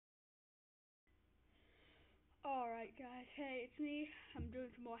Alright guys, hey, it's me. I'm doing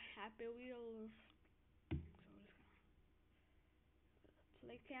some more Happy Wheels. So I'm just gonna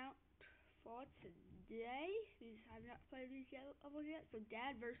play count for today. I've not played these levels yet. So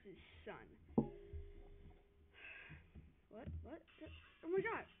Dad versus Son. What? Oh my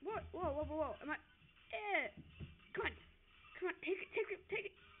god. What? Whoa. Am I Come on. Take it.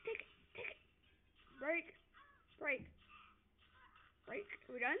 Break. Are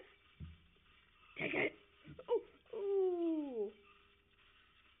we done? Take it. Ooh.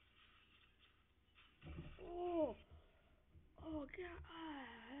 Oh god.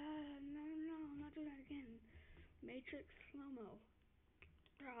 No, I'm not doing that again. Matrix slow-mo.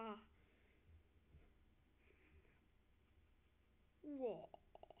 Whoa.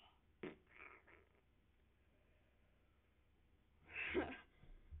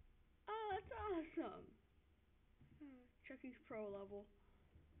 Oh, that's awesome. Chucky's pro level.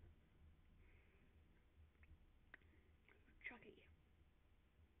 Chucky.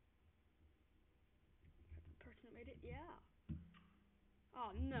 That's the person that made it? Yeah.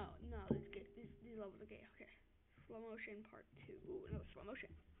 Oh, no. Let's get these levels. Okay. Slow motion part 2. Ooh, no, slow motion.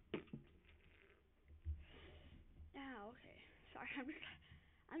 Okay. Sorry, I'm just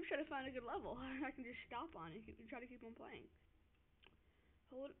trying to find a good level. I can just stop on it and try to keep on playing.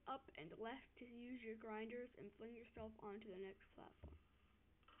 Hold up and left to use your grinders and fling yourself onto the next platform.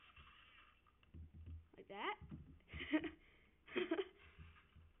 Like that?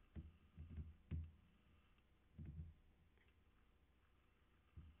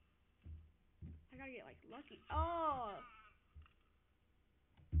 I gotta get, like, lucky. Oh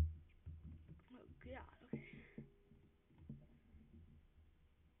god, okay.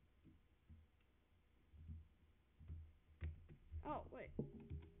 Oh, wait.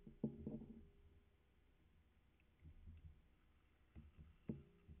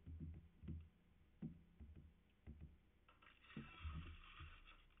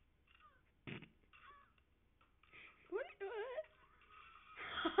 What?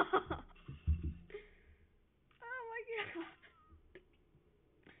 Oh my god.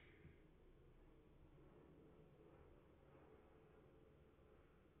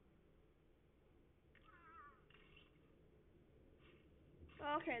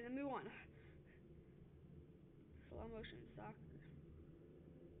 Okay, then move on. Slow motion soccer.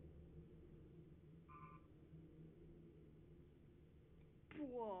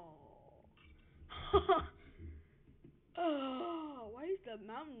 Whoa. Oh, why is the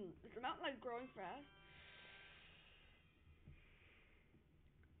mountain like growing fast?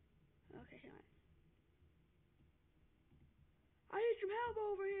 Okay, hang on. I need some help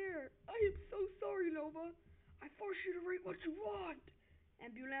over here. I am so sorry, Nova. I forced you to rate what you want.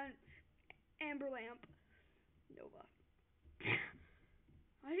 Ambulance, amber lamp, Nova.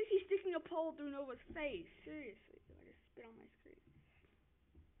 I think he's sticking a pole through Nova's face. Seriously, I just spit on my screen.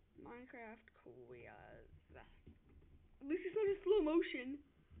 Minecraft quiz. This is not a slow motion.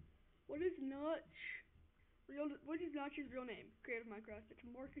 What is Notch's real name? Creative Minecraft. It's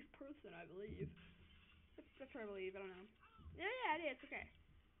Marcus Person, I believe. That's what I believe. I don't know. Yeah, it is. Okay.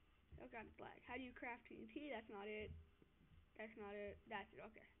 Oh god, it's black. How do you craft TNT? That's not it. That's it.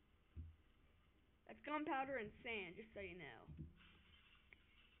 Okay. That's gunpowder and sand, just so you know.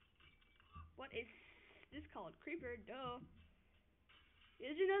 What is this called? Creeper, duh.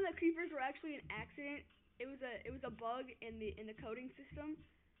 Did you know that creepers were actually an accident? It was a bug in the coding system.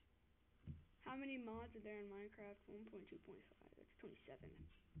 How many mods are there in Minecraft? 1.2.5. That's 27.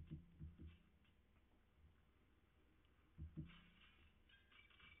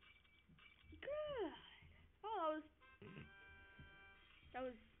 Good. Oh, that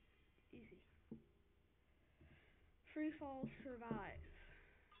was easy. Free fall survive.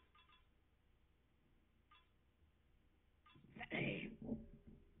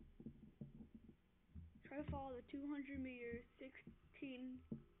 Try to fall the 200 meters,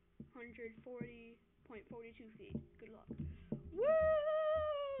 1,640.42 feet. Good luck.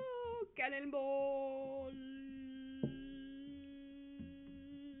 Woo! Cannonball!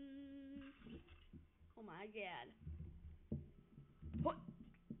 Oh my god. What?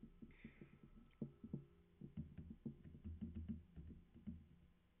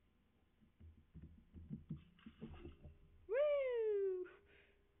 Woo!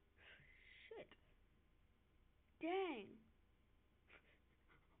 Shit. Dang.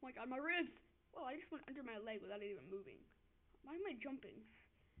 Oh my god, my ribs! Well, I just went under my leg without it even moving. Why am I jumping?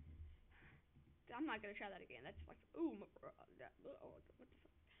 I'm not gonna try that again. That's like, ooh, what the fuck? Rope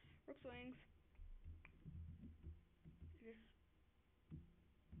swings. This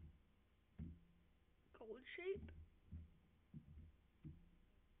gold shape.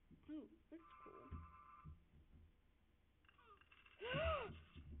 Ooh, that's cool.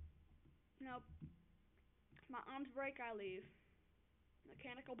 Arms break, I leave.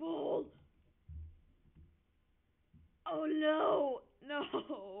 Mechanical bull. Oh no! No!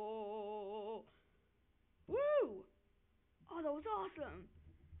 Woo! Oh, that was awesome.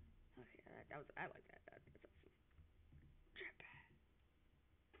 Okay, that was, I like that. That's awesome. Trip.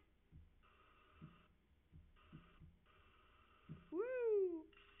 Woo!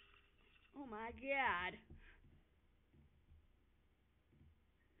 Oh my god.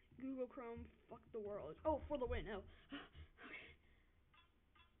 Google Chrome, fuck the world. Oh, for the win. Oh. Okay.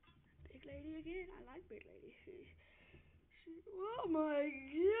 Big lady again. I like big lady. Oh my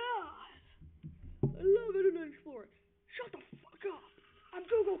god. I love Internet Explorer. Shut the fuck up. I'm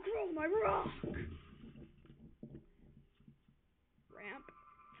Google Chrome. I rock. Ramp.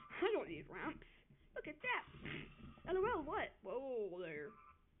 I don't need ramps. Look at that. LOL, what? Whoa there.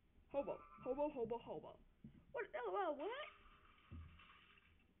 Hobo. Hobo, hobo, hobo. What? LOL, what?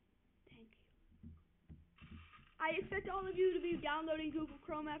 Thank you. I expect all of you to be downloading Google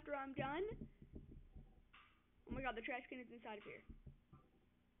Chrome after I'm done. Oh my god, the trash can is inside of here.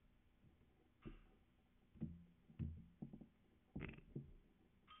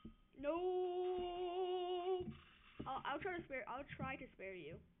 No. I'll try to spare. I'll try to spare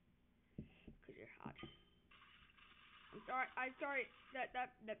you, cause you're hot. I'm sorry that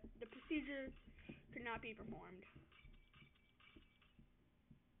the procedure could not be performed.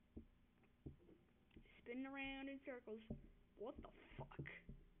 Spinning around in circles. What the fuck?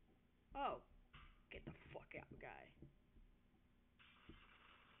 Oh, get the fuck out, guy.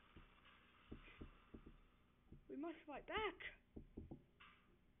 We must fight back.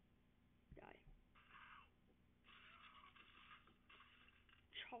 Die.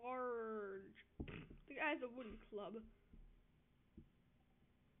 Charge. The guy has a wooden club.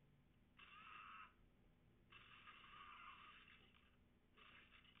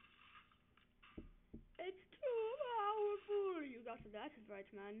 It's too powerful. You got some that's right,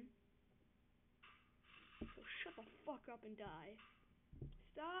 man. So shut the fuck up and die.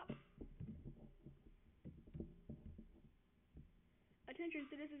 Stop. Attention,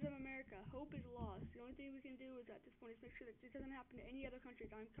 citizens of America. Hope is lost. The only thing we can do is at this point is make sure that this doesn't happen to any other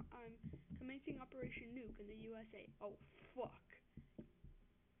countries. I'm commencing Operation Nuke in the USA. Oh fuck.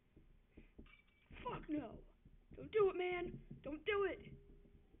 Fuck no. Don't do it, man. Don't do it.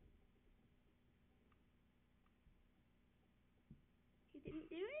 He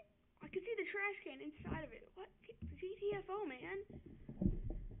didn't do it? I can see the trash can inside of it. What? GTFO, man.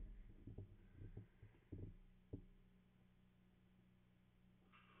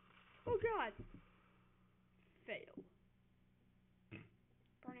 Oh god. Fail.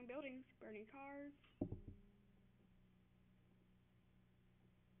 Burning buildings, burning cars.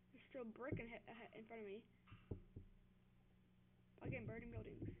 There's still brick in front of me. Again, burning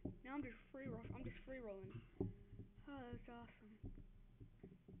buildings. Now I'm just free rolling. Oh, that's awesome.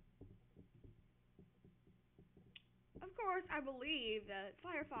 Of course, I believe that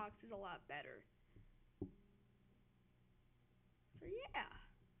Firefox is a lot better. So yeah.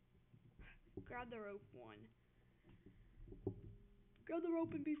 Grab the rope, one. Grab the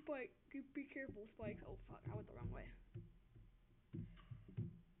rope and be careful, spikes. Oh fuck, I went the wrong way.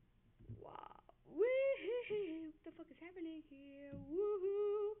 Wow. Wee! What the fuck is happening here?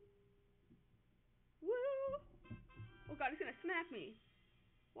 Woohoo! Woo! Oh god, it's gonna smack me.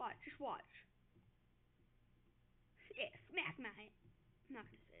 Watch, just watch. Yeah, smack my head. I'm not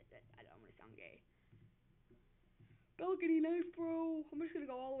gonna say that. I don't want to sound gay. Balcony knife, bro. I'm just gonna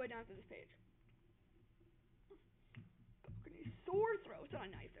go all the way down to this page. Balcony sword throw. It's not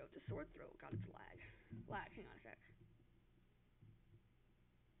a knife throw. It's a sword throw. God, it's lag. Lag. Hang on a sec.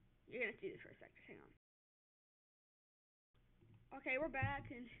 You're gonna see this for a sec. Just hang on. Okay, we're back,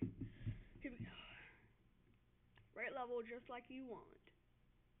 and here we go. Rate level just like you want.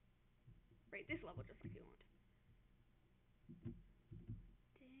 Rate this level just like you want.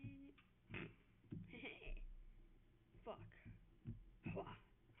 Dang it. Fuck.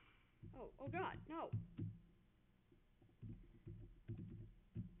 Oh god, no.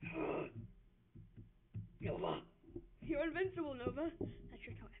 Nova! You're invincible, Nova. That's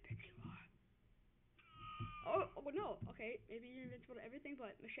just how epic you are. Oh no. Okay, maybe you're invincible to everything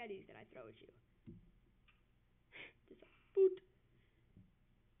but machetes that I throw at you. Just a boot.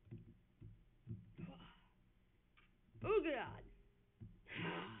 Oh god.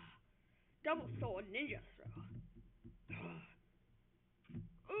 Double sword ninja throw.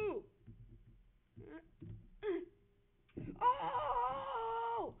 Ooh.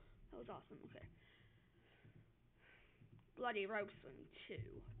 Oh! That was awesome. Okay. Bloody rope swing 2.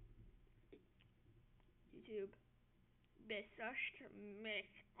 YouTube. Besökt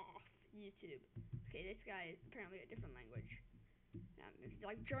mich auf YouTube. Okay, this guy is apparently a different language. It's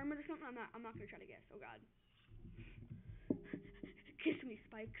like German or something. I'm not gonna try to guess. Oh God. Kiss me,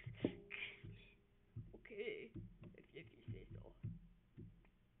 Spikes. Kiss me. Okay, if you say so.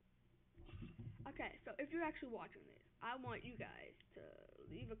 Okay, so if you're actually watching this, I want you guys to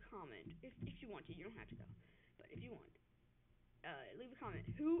leave a comment. If you want to, you don't have to though. But if you want, leave a comment.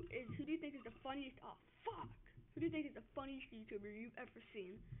 Who do you think is the funniest? Oh fuck! Who do you think is the funniest YouTuber you've ever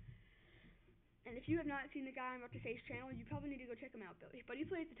seen? And if you have not seen the guy I'm about to say's channel, you probably need to go check him out. But he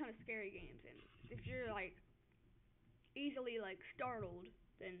plays a ton of scary games, and if you're like easily like startled,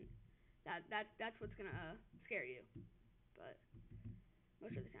 then that's what's gonna scare you. But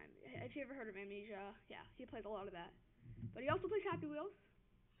most of the time, have you ever heard of Amnesia? Yeah, he plays a lot of that. But he also plays Happy Wheels,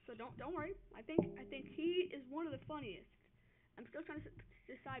 so don't worry. I think he is one of the funniest. I'm still trying to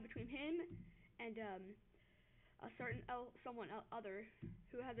decide between him and a certain someone other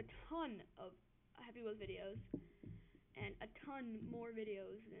who has a ton of Happy Wheels videos and a ton more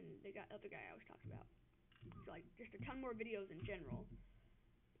videos than the other guy I was talking about. So like just a ton more videos in general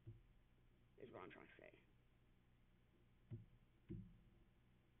is what I'm trying to say.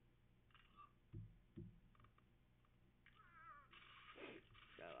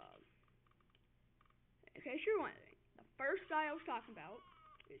 So okay, sure one thing. The first guy I was talking about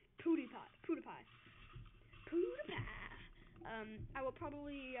is PewDiePie. I will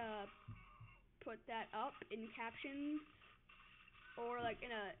probably put that up in captions or like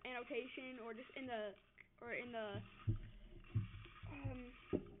in a annotation or just in the the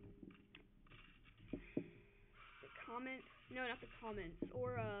comments. No, not the comments.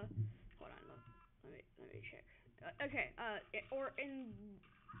 Or hold on, let me check. Okay, or in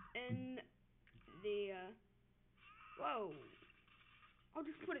the whoa. I'll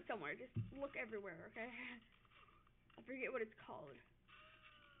just put it somewhere. Just look everywhere, okay? I forget what it's called.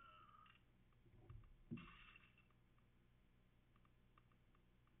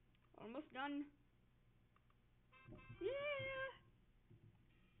 Almost done. Yeah.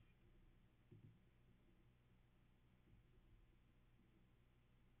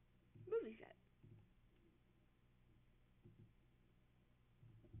 Movie set.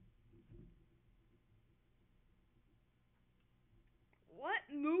 What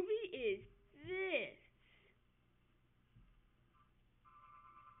movie is this?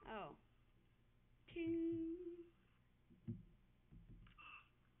 Oh. Ting.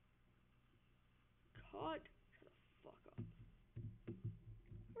 Cut. Shut the fuck up.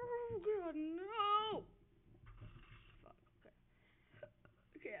 Oh god, no! Fuck, okay.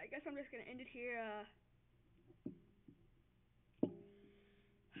 Okay, I guess I'm just gonna end it here.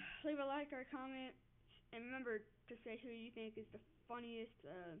 Leave a like or a comment, and remember to say who you think is the funniest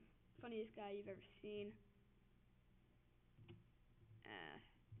guy you've ever seen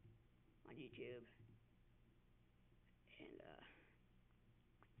on YouTube. And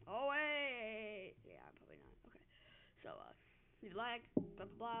oh wait, yeah, probably not. Okay, so leave a like, blah blah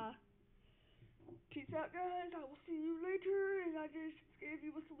blah. Peace out, guys. I will see you later. And I just gave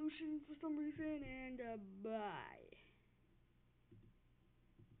you a solution for some reason. And bye.